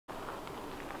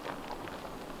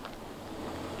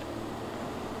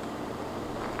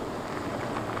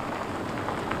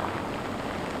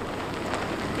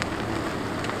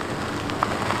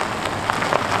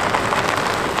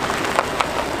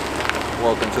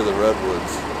into the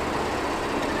redwoods.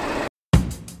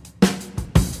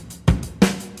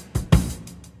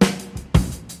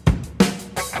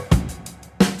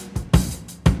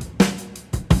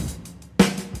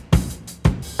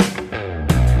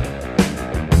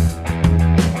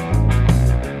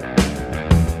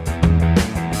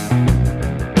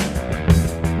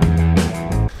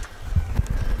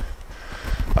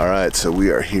 Alright, so we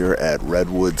are here at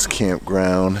Redwoods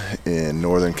Campground in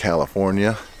Northern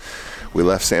California. We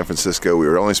left San Francisco. We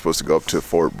were only supposed to go up to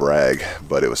Fort Bragg,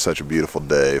 but it was such a beautiful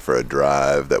day for a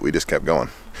drive that we just kept going.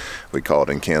 We called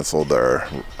and canceled our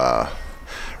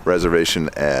reservation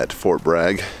at Fort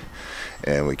Bragg,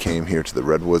 and we came here to the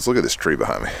Redwoods. Look at this tree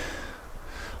behind me.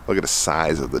 Look at the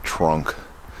size of the trunk.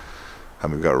 I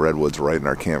mean, we've got redwoods right in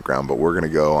our campground, but we're going to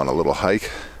go on a little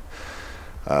hike.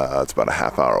 It's about a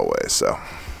half-hour away, so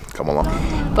come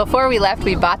along. Before we left,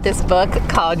 we bought this book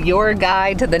called Your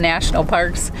Guide to the National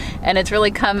Parks, and it's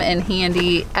really come in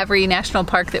handy. Every national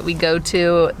park that we go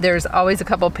to, there's always a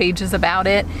couple pages about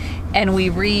it, and we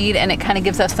read, and it kind of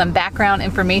gives us some background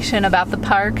information about the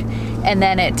park, and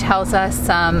then it tells us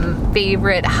some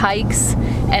favorite hikes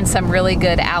and some really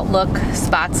good outlook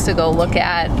spots to go look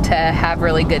at to have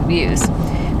really good views.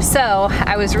 So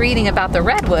I was reading about the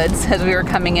redwoods as we were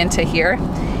coming into here,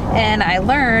 and I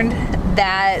learned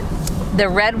that the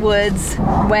redwoods,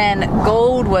 when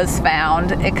gold was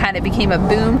found, it kind of became a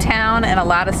boom town and a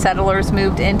lot of settlers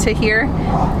moved into here.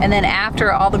 And then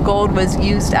after all the gold was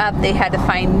used up, they had to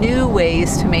find new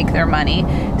ways to make their money.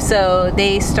 So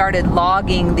they started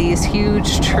logging these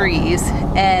huge trees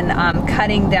and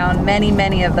cutting down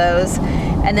many of those.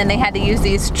 And then they had to use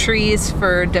these trees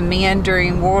for demand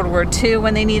during World War II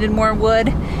when they needed more wood.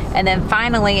 And then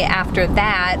finally, after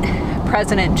that,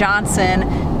 President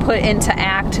Johnson put into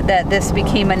act that this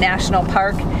became a national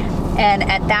park. And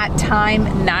at that time,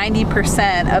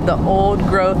 90% of the old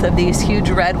growth of these huge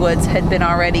redwoods had been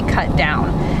already cut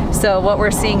down. So what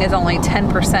we're seeing is only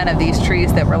 10% of these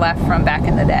trees that were left from back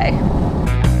in the day.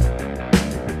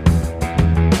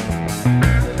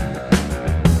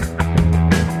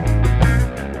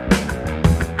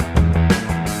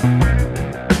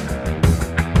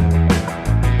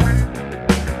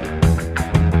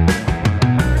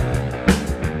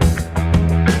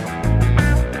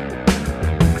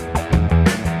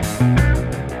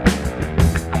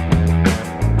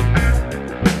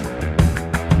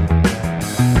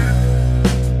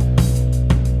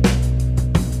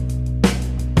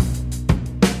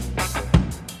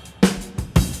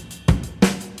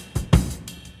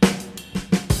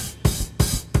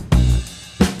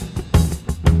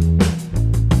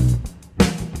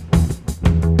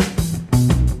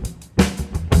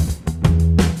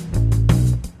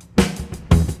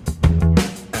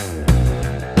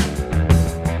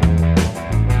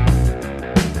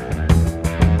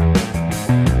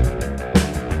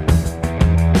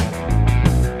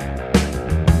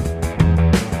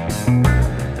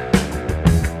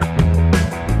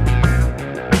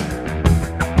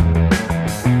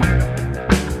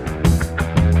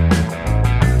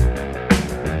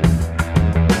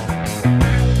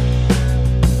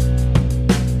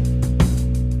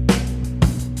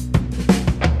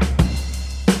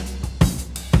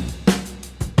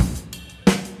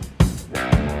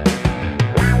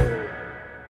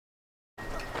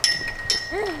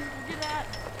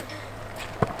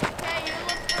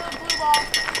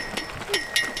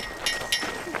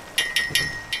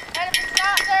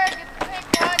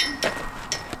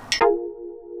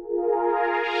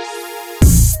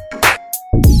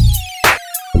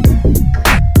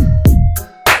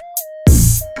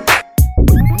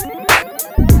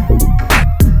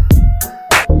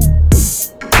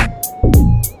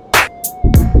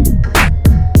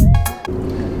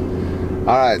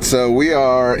 Alright, so we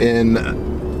are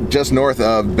in just north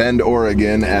of Bend,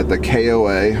 Oregon at the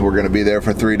KOA. We're going to be there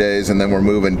for 3 days, and then we're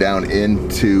moving down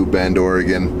into Bend,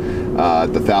 Oregon.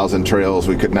 The 1,000 Trails,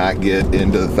 we could not get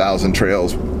into the 1,000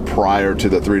 Trails prior to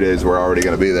the 3 days we're already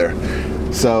going to be there.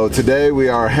 So today we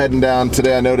are heading down.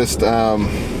 Today I noticed our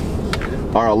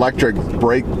electric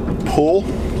brake pull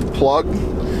plug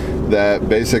that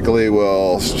basically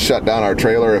will shut down our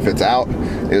trailer if it's out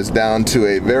is down to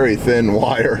a very thin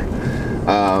wire.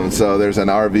 So there's an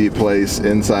RV place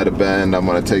inside of Bend. I'm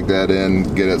going to take that in,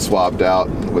 get it swapped out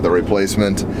with a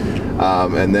replacement,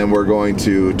 and then we're going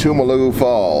to Tumaloo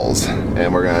Falls,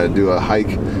 and we're going to do a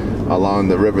hike along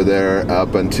the river there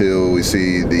up until we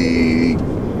see the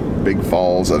big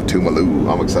falls of Tumaloo.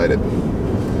 I'm excited.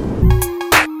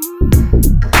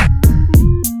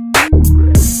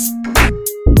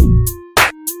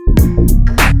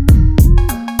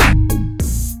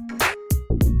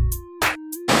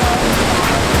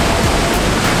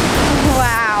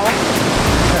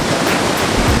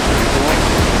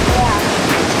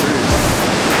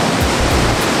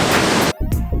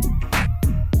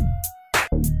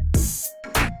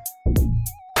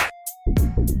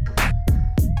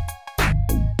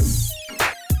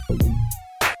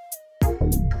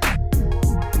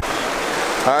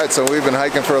 All right, so we've been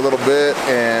hiking for a little bit,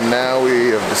 and now we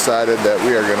have decided that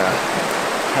we are gonna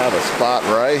have a spot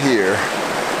right here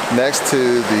next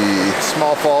to the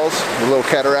small falls, the little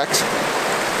cataracts,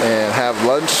 and have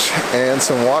lunch and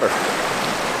some water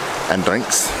and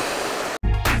drinks.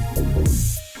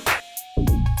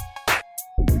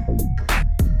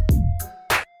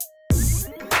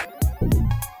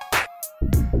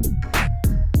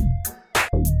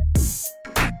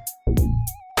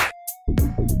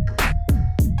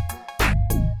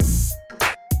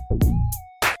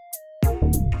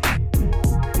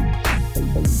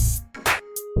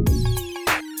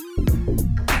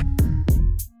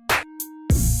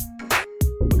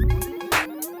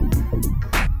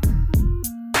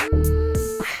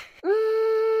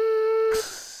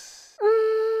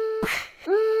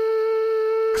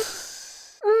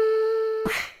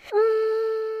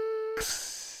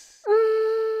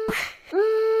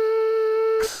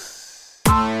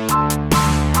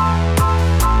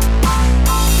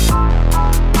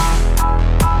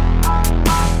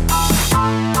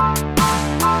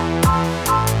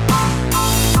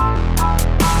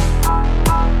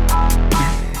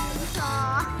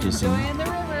 Enjoying the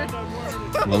river.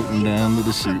 Floating down the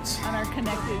Deshutes. On our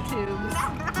connected tubes.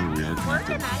 Ooh, we are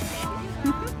connected.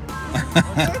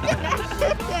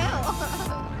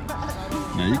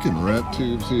 Now you can rent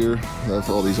tubes here. That's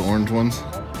all these orange ones.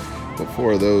 But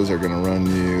 4 of those are gonna run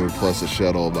you, plus a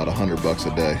shuttle, about $100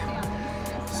 a day.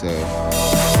 So.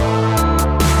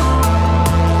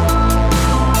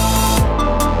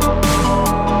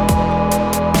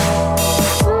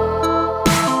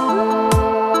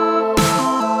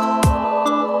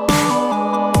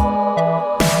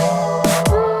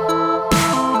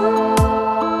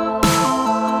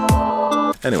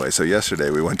 Anyway, so yesterday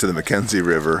we went to the McKenzie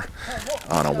River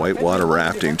on a whitewater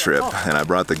rafting trip, and I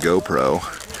brought the GoPro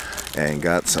and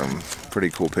got some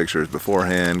pretty cool pictures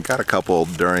beforehand. Got a couple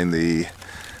during the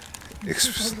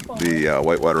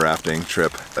whitewater rafting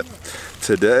trip. But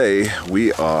today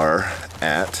we are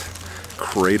at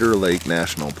Crater Lake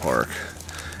National Park,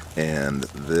 and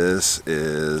this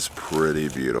is pretty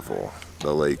beautiful.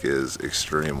 The lake is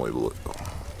extremely blue.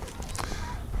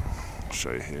 I'll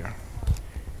show you here.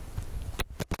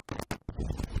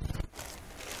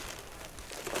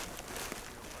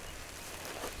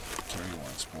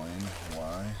 Explain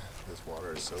why this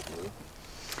water is so blue.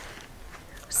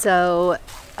 So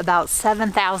about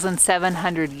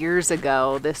 7,700 years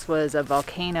ago, this was a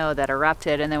volcano that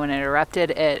erupted, and then when it erupted,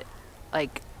 it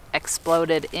like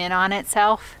exploded in on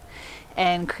itself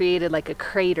and created like a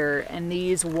crater, and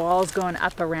these walls going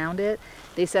up around it,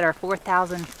 they said are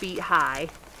 4,000 feet high,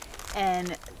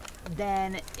 and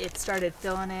then it started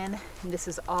filling in, and this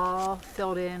is all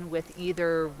filled in with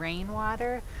either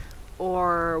rainwater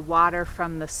or water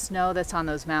from the snow that's on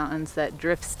those mountains that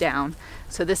drifts down.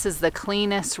 So this is the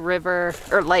cleanest river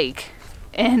or lake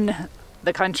in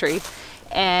the country,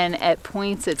 and at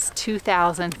points it's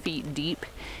 2,000 feet deep,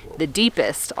 the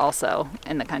deepest also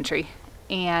in the country,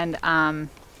 and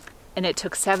it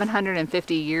took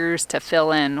 750 years to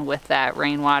fill in with that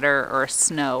rainwater or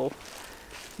snow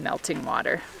melting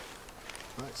water.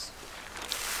 Nice.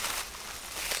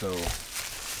 So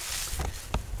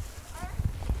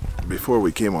before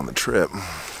we came on the trip,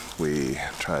 we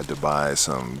tried to buy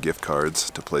some gift cards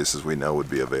to places we know would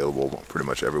be available pretty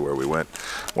much everywhere we went.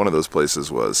 One of those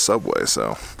places was Subway,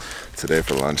 so today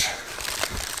for lunch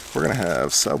we're gonna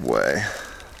have Subway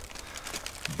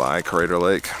by Crater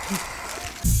Lake.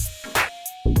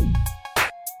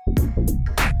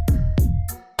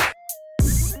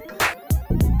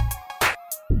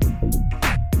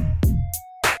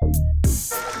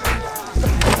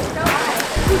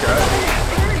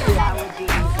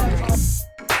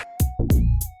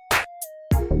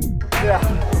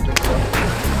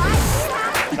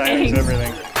 Timing's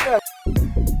everything.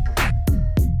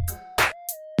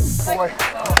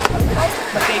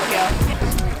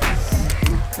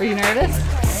 Were you nervous?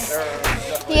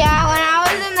 Yeah, when I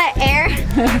was in the air,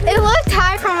 it looked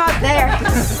high from up there.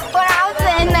 When I was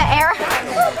in the air,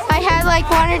 I had like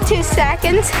 1 or 2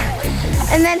 seconds,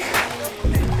 and then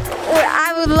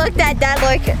I would look at that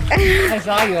like. I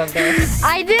saw you up there.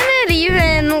 I didn't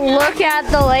even look at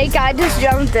the lake, I just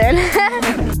jumped in.